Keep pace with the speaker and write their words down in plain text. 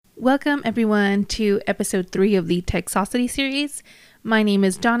Welcome everyone to episode 3 of the Texosity series. My name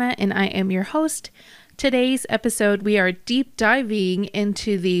is Donna and I am your host. Today's episode we are deep diving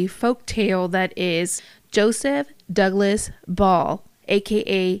into the folktale that is Joseph Douglas Ball,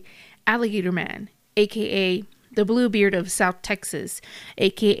 aka Alligator Man, aka the Bluebeard of South Texas,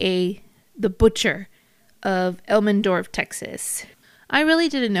 aka the Butcher of Elmendorf, Texas. I really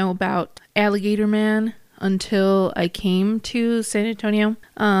didn't know about Alligator Man until I came to San Antonio.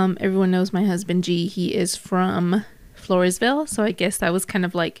 Everyone knows my husband G. He is from Floresville, so I guess that was kind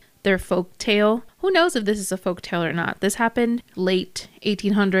of like their folk tale. Who knows if this is a folk tale or not? This happened late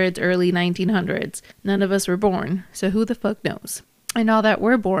 1800s, early 1900s. None of us were born, so who the fuck knows? And all that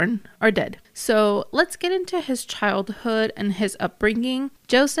were born are dead. So let's get into his childhood and his upbringing.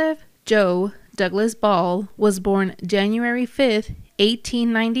 Joseph Joe Douglas Ball was born January 5th,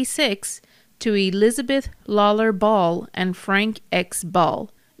 1896, to Elizabeth Lawler Ball and Frank X. Ball.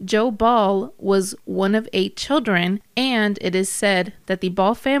 Joe Ball was one of 8 children, and it is said that the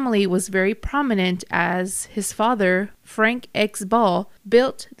Ball family was very prominent as his father, Frank X. Ball,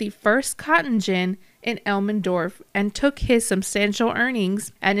 built the first cotton gin in Elmendorf and took his substantial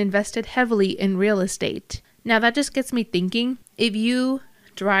earnings and invested heavily in real estate. Now that just gets me thinking, if you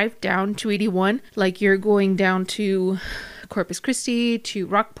drive down 281, like you're going down to Corpus Christi, to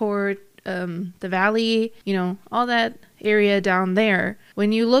Rockport, the valley, all that area down there.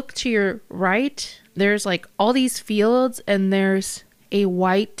 When you look to your right, there's like all these fields and there's a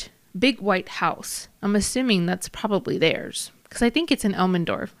big white house. I'm assuming that's probably theirs because I think it's in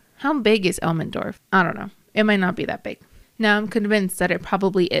Elmendorf. How big is Elmendorf? I don't know. It might not be that big. Now I'm convinced that it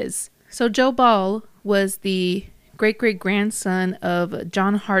probably is. So Joe Ball was the great-great-grandson of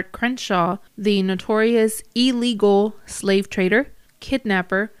John Hart Crenshaw, the notorious illegal slave trader,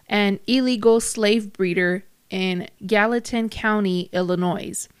 kidnapper, and illegal slave breeder in Gallatin County,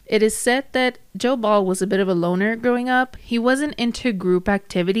 Illinois. It is said that Joe Ball was a bit of a loner growing up. He wasn't into group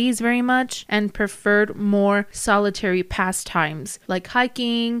activities very much and preferred more solitary pastimes like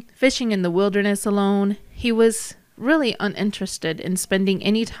hiking, fishing in the wilderness alone. He was really uninterested in spending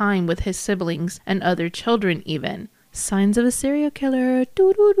any time with his siblings and other children even. Signs of a serial killer.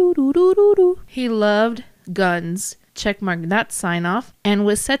 He loved guns. Checkmark that sign off, and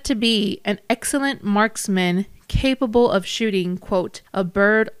was said to be an excellent marksman capable of shooting, quote, a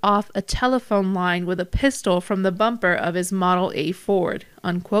bird off a telephone line with a pistol from the bumper of his Model A Ford,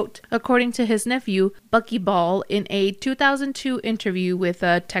 unquote, according to his nephew, Bucky Ball, in a 2002 interview with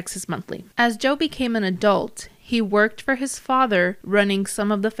Texas Monthly. As Joe became an adult, he worked for his father running some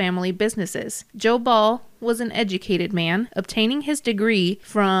of the family businesses. Joe Ball was an educated man, obtaining his degree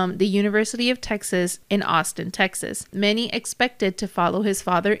from the University of Texas in Austin, Texas. Many expected to follow his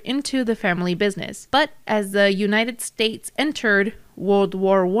father into the family business. But as the United States entered World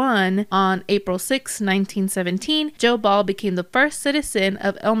War I on April 6, 1917, Joe Ball became the first citizen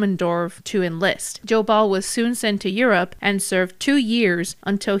of Elmendorf to enlist. Joe Ball was soon sent to Europe and served 2 years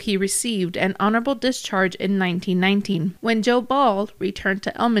until he received an honorable discharge in 1919. When Joe Ball returned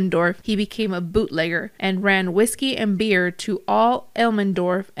to Elmendorf, he became a bootlegger and ran whiskey and beer to all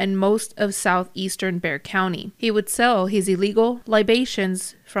Elmendorf and most of southeastern Bexar County. He would sell his illegal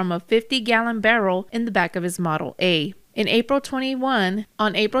libations from a 50-gallon barrel in the back of his Model A. On April 21st,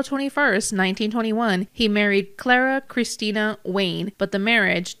 1921, he married Clara Christina Wayne, but the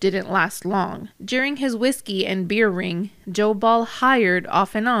marriage didn't last long. During his whiskey and beer ring, Joe Ball hired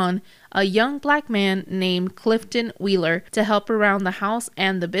off and on a young black man named Clifton Wheeler to help around the house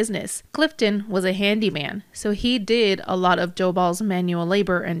and the business. Clifton was a handyman, so he did a lot of Joe Ball's manual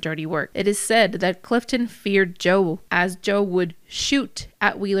labor and dirty work. It is said that Clifton feared Joe, as Joe would shoot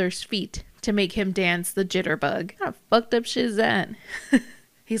at Wheeler's feet to make him dance the jitterbug. What kind of fucked up shit is that?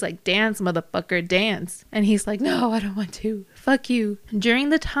 He's like, dance, motherfucker, dance. And he's like, no, I don't want to. Fuck you. During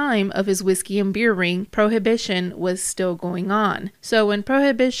the time of his whiskey and beer ring, Prohibition was still going on. So when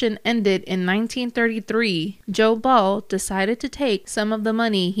Prohibition ended in 1933, Joe Ball decided to take some of the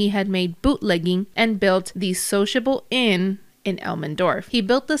money he had made bootlegging and built the Sociable Inn in Elmendorf. He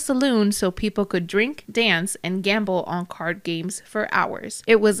built the saloon so people could drink, dance, and gamble on card games for hours.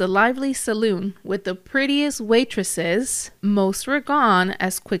 It was a lively saloon with the prettiest waitresses, most were gone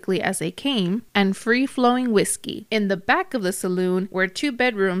as quickly as they came, and free-flowing whiskey. In the back of the saloon were 2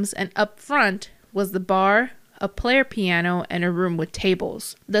 bedrooms, and up front was the bar, a player piano, and a room with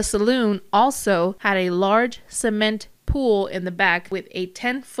tables. The saloon also had a large cement pool in the back with a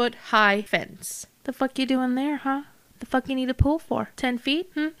 10-foot high fence. The fuck you doing there, huh? The fuck you need a pool for? 10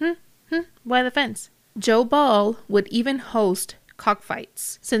 feet? Why the fence? Joe Ball would even host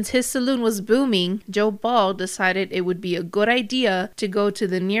cockfights. Since his saloon was booming, Joe Ball decided it would be a good idea to go to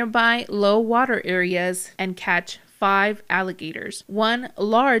the nearby low water areas and catch 5 alligators, 1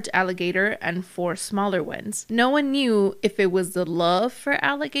 large alligator and 4 smaller ones. No one knew if it was the love for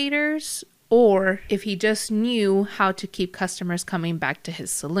alligators or if he just knew how to keep customers coming back to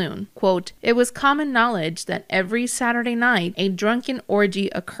his saloon. Quote, "It was common knowledge that every Saturday night a drunken orgy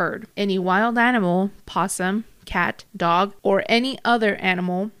occurred. Any wild animal, possum, cat, dog, or any other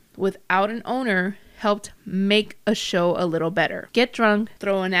animal without an owner helped make a show a little better. Get drunk,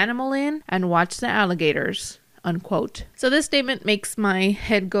 throw an animal in, and watch the alligators." Unquote. So this statement makes my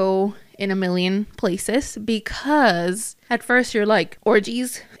head go in a million places because at first you're like,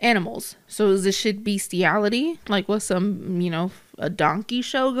 orgies, animals. So is this shit bestiality? Like with some, a donkey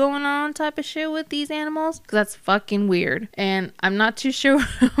show going on type of shit with these animals? Because that's fucking weird. And I'm not too sure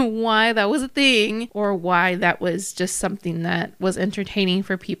why that was a thing or why that was just something that was entertaining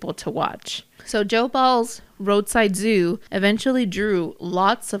for people to watch. So Joe Ball's roadside zoo eventually drew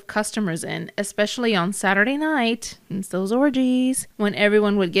lots of customers in, especially on Saturday night, it's those orgies, when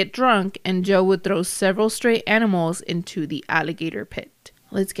everyone would get drunk and Joe would throw several stray animals into the alligator pit.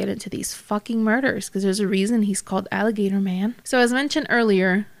 Let's get into these fucking murders, because there's a reason he's called Alligator Man. So as mentioned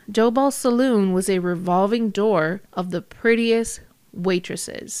earlier, Joe Ball's saloon was a revolving door of the prettiest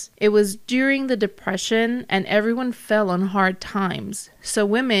waitresses. It was during the Depression and everyone fell on hard times. So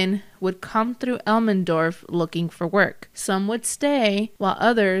women would come through Elmendorf looking for work. Some would stay while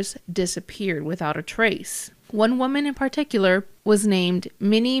others disappeared without a trace. One woman in particular was named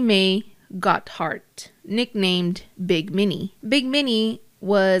Minnie Mae Gotthard, nicknamed Big Minnie. Big Minnie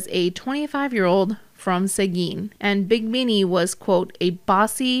was a 25-year-old from Seguin, and Big Minnie was, quote, a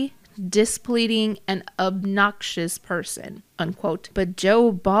bossy, displeasing, and obnoxious person, unquote. But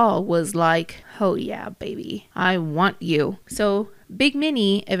Joe Ball was like, oh yeah, baby, I want you. So Big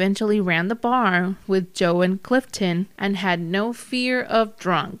Minnie eventually ran the bar with Joe and Clifton and had no fear of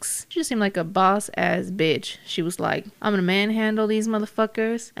drunks. She just seemed like a boss-ass bitch. She was like, I'm gonna manhandle these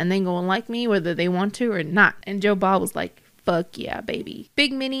motherfuckers and they gonna like me whether they want to or not. And Joe Ball was like, fuck yeah, baby.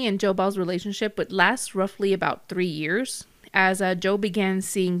 Big Minnie and Joe Ball's relationship would last roughly about 3 years, as Joe began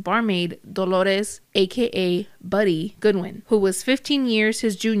seeing barmaid Dolores, aka Buddy Goodwin, who was 15 years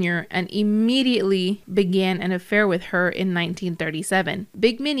his junior, and immediately began an affair with her in 1937.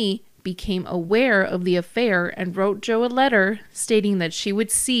 Big Minnie became aware of the affair and wrote Joe a letter stating that she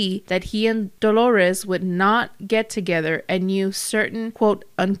would see that he and Dolores would not get together and knew certain quote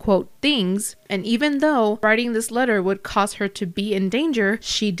unquote things, and even though writing this letter would cause her to be in danger,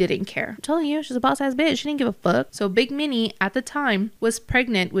 she didn't care. I'm telling you, she's a boss ass bitch. She didn't give a fuck. So Big Minnie at the time was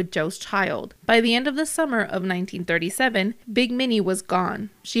pregnant with Joe's child. By the end of the summer of 1937, Big Minnie was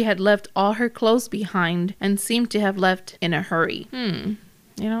gone. She had left all her clothes behind and seemed to have left in a hurry.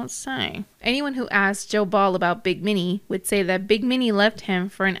 You don't say. Anyone who asked Joe Ball about Big Minnie would say that Big Minnie left him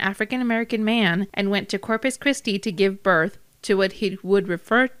for an African-American man and went to Corpus Christi to give birth to what he would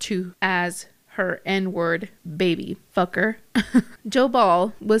refer to as her N-word baby fucker. Joe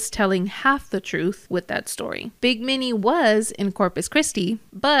Ball was telling half the truth with that story. Big Minnie was in Corpus Christi,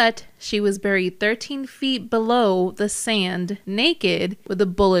 but she was buried 13 feet below the sand, naked, with a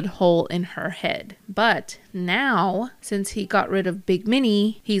bullet hole in her head. But now, since he got rid of Big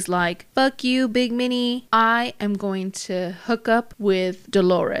Minnie, he's like, fuck you, Big Minnie. I am going to hook up with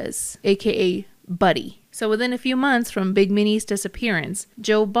Dolores, aka Buddy. So within a few months from Big Minnie's disappearance,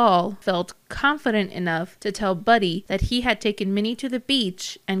 Joe Ball felt confident enough to tell Buddy that he had taken Minnie to the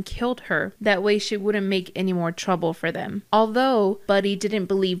beach and killed her. That way she wouldn't make any more trouble for them. Although Buddy didn't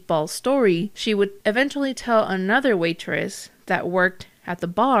believe Ball's story, she would eventually tell another waitress that worked at the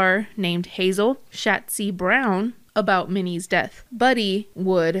bar named Hazel Shatsy Brown about Minnie's death. Buddy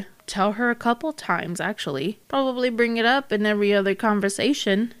would tell her a couple times, actually. Probably bring it up in every other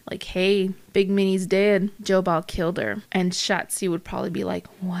conversation. Like, hey, Big Minnie's dead. Joe Ball killed her. And Shatsy would probably be like,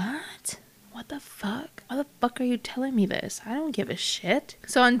 what? What the fuck? Why the fuck are you telling me this? I don't give a shit.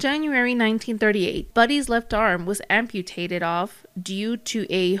 So on January 1938, Buddy's left arm was amputated off due to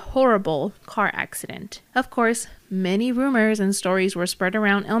a horrible car accident. Of course, many rumors and stories were spread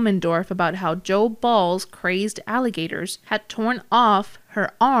around Elmendorf about how Joe Ball's crazed alligators had torn off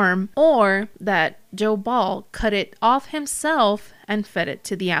her arm, or that Joe Ball cut it off himself and fed it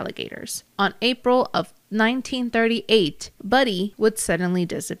to the alligators. On April of 1938, Buddy would suddenly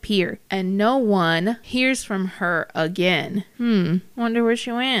disappear, and no one hears from her again. Wonder where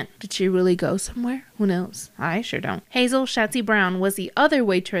she went. Did she really go somewhere? Who knows? I sure don't. Hazel Shatsy Brown was the other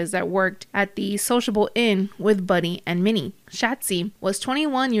waitress that worked at the Sociable Inn with Buddy and Minnie. Shatsy was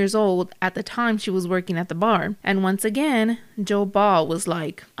 21 years old at the time she was working at the bar. And once again, Joe Ball was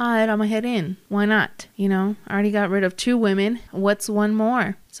like, alright, I'm gonna head in. Why not? I already got rid of 2 women. What's one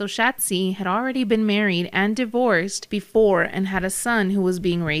more? So Shatsy had already been married and divorced before and had a son who was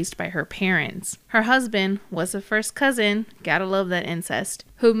being raised by her parents. Her husband was a first cousin, gotta love that incest,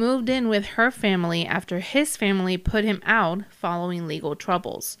 who moved in with her family after his family put him out following legal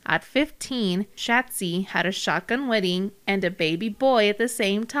troubles. At 15, Shatsy had a shotgun wedding and a baby boy at the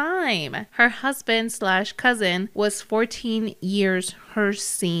same time. Her husband/cousin was 14 years her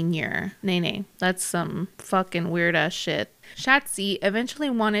senior. Nay, that's some fucking weird ass shit. Shatsy eventually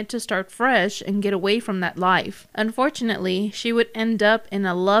wanted to start fresh and get away from that life. Unfortunately, she would end up in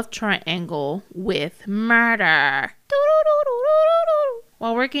a love triangle with murder.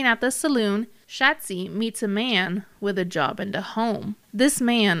 While working at the saloon, Shatsy meets a man with a job and a home. This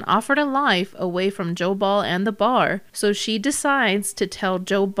man offered a life away from Joe Ball and the bar, so she decides to tell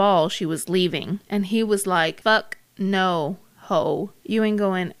Joe Ball she was leaving. And he was like, fuck no, ho, you ain't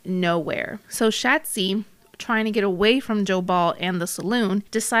going nowhere. So Shatsy, trying to get away from Joe Ball and the saloon,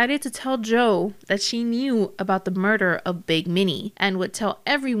 decided to tell Joe that she knew about the murder of Big Minnie and would tell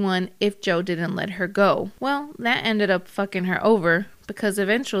everyone if Joe didn't let her go. Well, that ended up fucking her over, because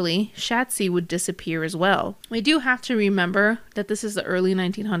eventually Shatsy would disappear as well. We do have to remember that this is the early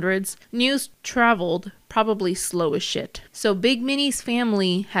 1900s. News traveled probably slow as shit. So Big Minnie's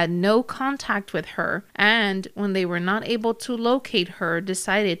family had no contact with her, and when they were not able to locate her,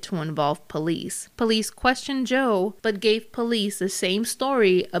 decided to involve police. Police questioned Joe, but gave police the same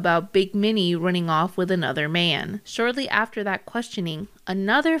story about Big Minnie running off with another man. Shortly after that questioning,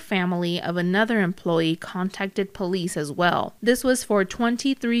 another family of another employee contacted police as well. This was for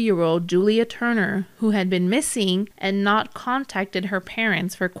 23-year-old Julia Turner, who had been missing and not contacted her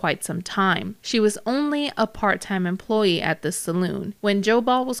parents for quite some time. She was only a part-time employee at the saloon. When Joe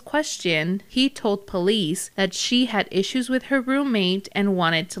Ball was questioned, he told police that she had issues with her roommate and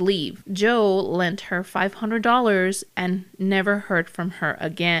wanted to leave. Joe lent her $500 and never heard from her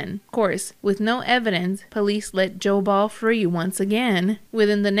again. Of course, with no evidence, police let Joe Ball free once again.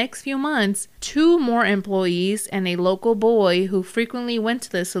 Within the next few months, 2 more employees and a local boy who frequently went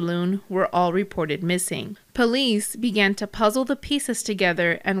to the saloon were all reported missing. Police began to puzzle the pieces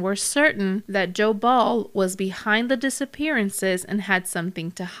together and were certain that Joe Ball was behind the disappearances and had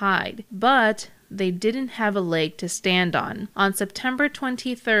something to hide. But they didn't have a leg to stand on. On September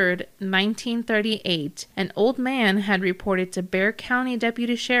 23rd, 1938, an old man had reported to Bexar County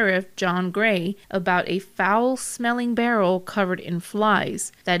Deputy Sheriff John Gray about a foul-smelling barrel covered in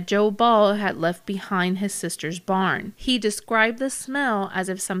flies that Joe Ball had left behind his sister's barn. He described the smell as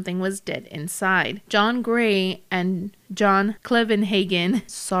if something was dead inside. John Gray and John Clevenhagen,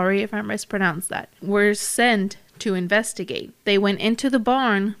 sorry if I mispronounced that, were sent to investigate. They went into the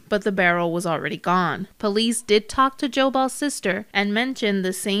barn, but the barrel was already gone. Police did talk to Joe Ball's sister and mentioned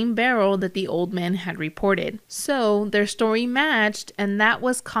the same barrel that the old man had reported. So their story matched, and that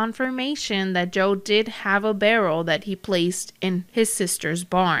was confirmation that Joe did have a barrel that he placed in his sister's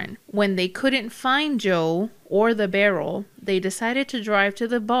barn. When they couldn't find Joe or the barrel, they decided to drive to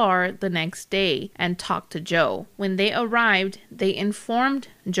the bar the next day and talk to Joe. When they arrived, they informed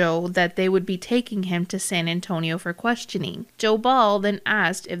Joe that they would be taking him to San Antonio for questioning. Joe Ball then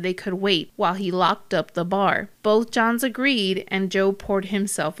asked if they could wait while he locked up the bar. Both Johns agreed, and Joe poured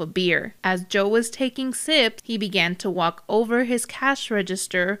himself a beer. As Joe was taking sips, he began to walk over his cash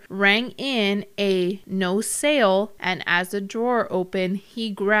register, rang in a no sale, and as the drawer opened,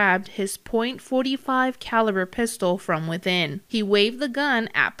 he grabbed his .45 caliber pistol from within. He waved the gun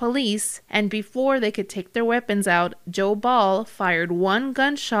at police, and before they could take their weapons out, Joe Ball fired 1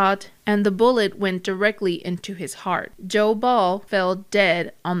 gunshot, and the bullet went directly into his heart. Joe Ball fell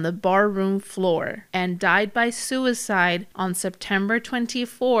dead on the barroom floor and died by suicide on September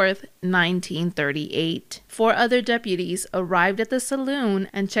 24th, 1938. 4 other deputies arrived at the saloon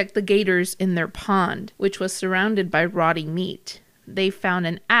and checked the gators in their pond, which was surrounded by rotting meat. They found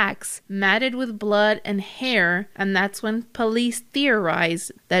an axe matted with blood and hair, and that's when police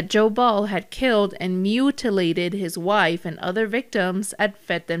theorized that Joe Ball had killed and mutilated his wife and other victims and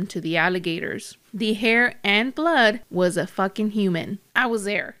fed them to the alligators. The hair and blood was a fucking human. I was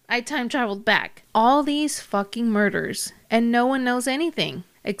there. I time traveled back. All these fucking murders, and no one knows anything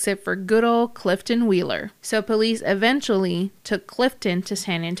except for good old Clifton Wheeler. So police eventually took Clifton to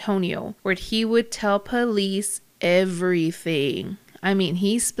San Antonio, where he would tell police everything. I mean,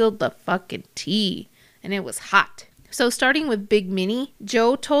 he spilled the fucking tea, and it was hot. So starting with Big Minnie,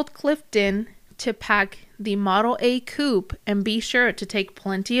 Joe told Clifton to pack the Model A coupe and be sure to take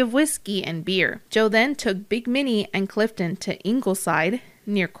plenty of whiskey and beer. Joe then took Big Minnie and Clifton to Ingleside,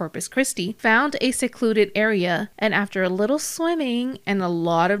 near Corpus Christi, found a secluded area, and after a little swimming and a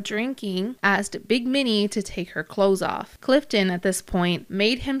lot of drinking, asked Big Minnie to take her clothes off. Clifton, at this point,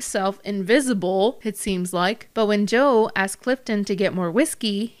 made himself invisible, it seems like, but when Joe asked Clifton to get more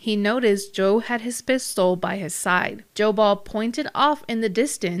whiskey, he noticed Joe had his pistol by his side. Joe Ball pointed off in the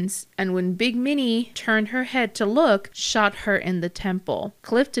distance, and when Big Minnie turned her head to look, shot her in the temple.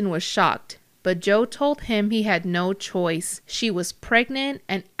 Clifton was shocked, but Joe told him he had no choice. She was pregnant,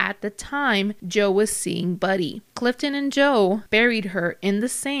 and at the time, Joe was seeing Buddy. Clifton and Joe buried her in the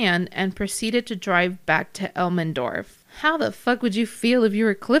sand and proceeded to drive back to Elmendorf. How the fuck would you feel if you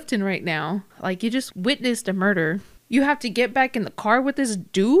were Clifton right now? Like, you just witnessed a murder. You have to get back in the car with this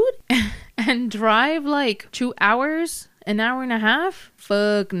dude and drive like 2 hours? An hour and a half?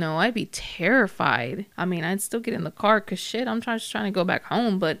 Fuck no, I'd be terrified. I mean, I'd still get in the car because shit, I'm just trying to go back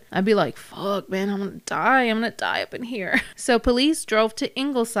home, but I'd be like, fuck man, I'm gonna die up in here. So police drove to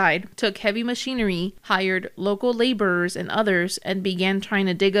Ingleside, took heavy machinery, hired local laborers and others, and began trying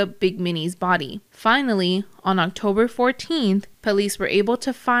to dig up Big Minnie's body. Finally, on October 14th, police were able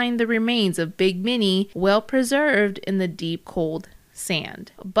to find the remains of Big Minnie well preserved in the deep cold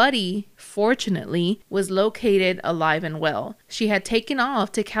sand. Buddy, fortunately, was located alive and well. She had taken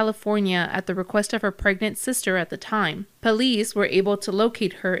off to California at the request of her pregnant sister at the time. Police were able to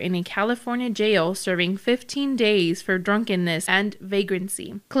locate her in a California jail serving 15 days for drunkenness and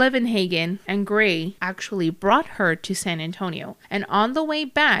vagrancy. Clevenhagen and Gray actually brought her to San Antonio, and on the way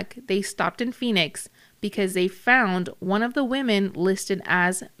back, they stopped in Phoenix because they found one of the women listed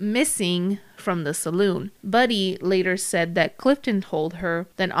as missing from the saloon. Buddy later said that Clifton told her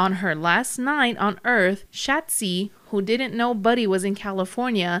that on her last night on Earth, Shatsy, who didn't know Buddy was in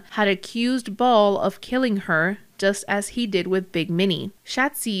California, had accused Ball of killing her just as he did with Big Minnie.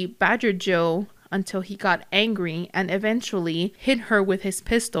 Shatsy badgered Joe until he got angry and eventually hit her with his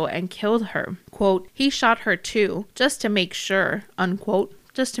pistol and killed her. Quote, he shot her too, just to make sure, unquote,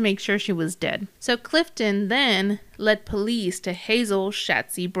 just to make sure she was dead. So Clifton then led police to Hazel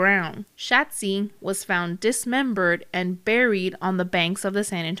Shatsy Brown. Shatsy was found dismembered and buried on the banks of the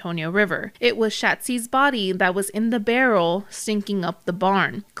San Antonio River. It was Shatsy's body that was in the barrel stinking up the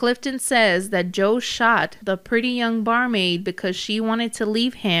barn. Clifton says that Joe shot the pretty young barmaid because she wanted to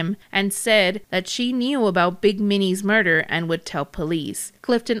leave him and said that she knew about Big Minnie's murder and would tell police.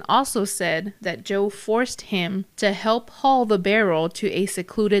 Clifton also said that Joe forced him to help haul the barrel to a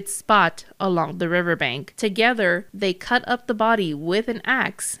secluded spot along the riverbank. Together, they cut up the body with an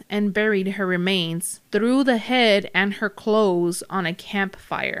axe and buried her remains, threw the head and her clothes on a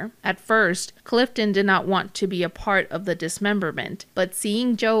campfire. At first, Clifton did not want to be a part of the dismemberment, but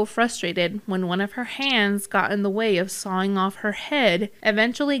seeing Joe frustrated when one of her hands got in the way of sawing off her head,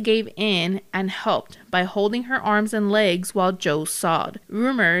 eventually gave in and helped by holding her arms and legs while Joe sawed.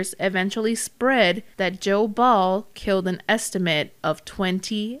 Rumors eventually spread that Joe Ball killed an estimate of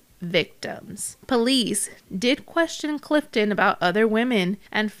 20 victims. Police did question Clifton about other women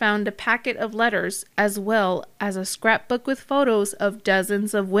and found a packet of letters as well as a scrapbook with photos of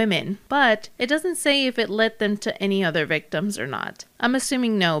dozens of women, but it doesn't say if it led them to any other victims or not. I'm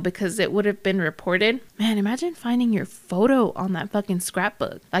assuming no, because it would have been reported. Man, imagine finding your photo on that fucking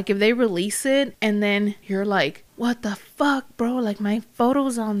scrapbook. Like if they release it and then you're like, what the fuck, bro? Like my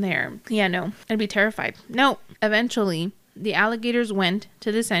photo's on there. Yeah, no, I'd be terrified. No. Eventually, the alligators went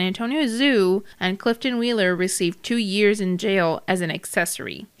to the San Antonio Zoo, and Clifton Wheeler received 2 years in jail as an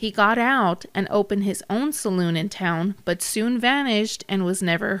accessory. He got out and opened his own saloon in town, but soon vanished and was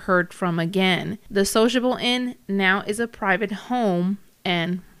never heard from again. The Sociable Inn now is a private home,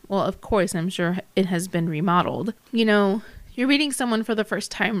 and, well, of course, I'm sure it has been remodeled. You know, you're meeting someone for the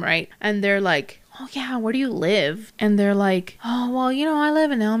first time, right? And they're like, oh yeah, where do you live? And they're like, oh, well, you know, I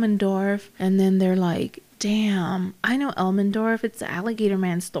live in Elmendorf. And then they're like, damn, I know Elmendorf. It's the Alligator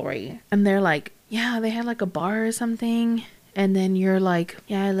Man story. And they're like, yeah, they had like a bar or something. And then you're like,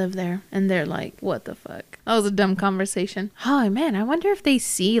 yeah, I live there. And they're like, what the fuck? That was a dumb conversation. Oh man, I wonder if they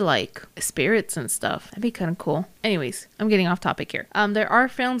see like spirits and stuff. That'd be kind of cool. Anyways, I'm getting off topic here. There are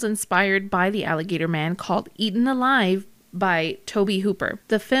films inspired by the Alligator Man called Eaten Alive by Tobe Hooper.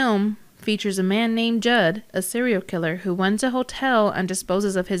 The film features a man named Judd, a serial killer who runs a hotel and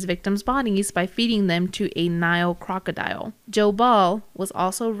disposes of his victims' bodies by feeding them to a Nile crocodile. Joe Ball was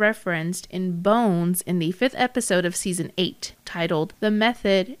also referenced in Bones in the 5th episode of season 8, titled The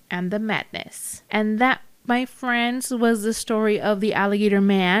Method and the Madness. And that, my friends, was the story of the Alligator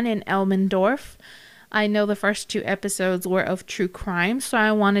Man in Elmendorf. I know the first 2 episodes were of true crime, so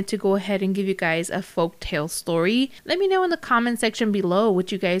I wanted to go ahead and give you guys a folktale story. Let me know in the comment section below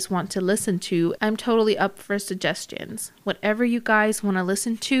what you guys want to listen to. I'm totally up for suggestions. Whatever you guys want to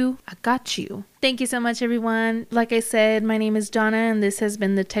listen to, I got you. Thank you so much, everyone. Like I said, my name is Donna, and this has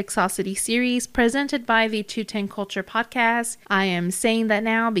been the Texosity series presented by the 210 Culture Podcast. I am saying that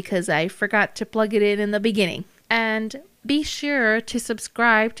now because I forgot to plug it in the beginning. And be sure to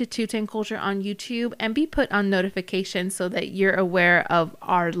subscribe to 210 Culture on YouTube and be put on notifications so that you're aware of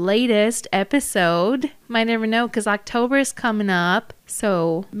our latest episode. Might never know, because October is coming up,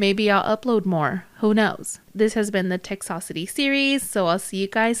 so maybe I'll upload more. Who knows? This has been the Texosity series, so I'll see you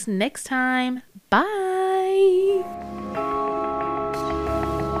guys next time. Bye!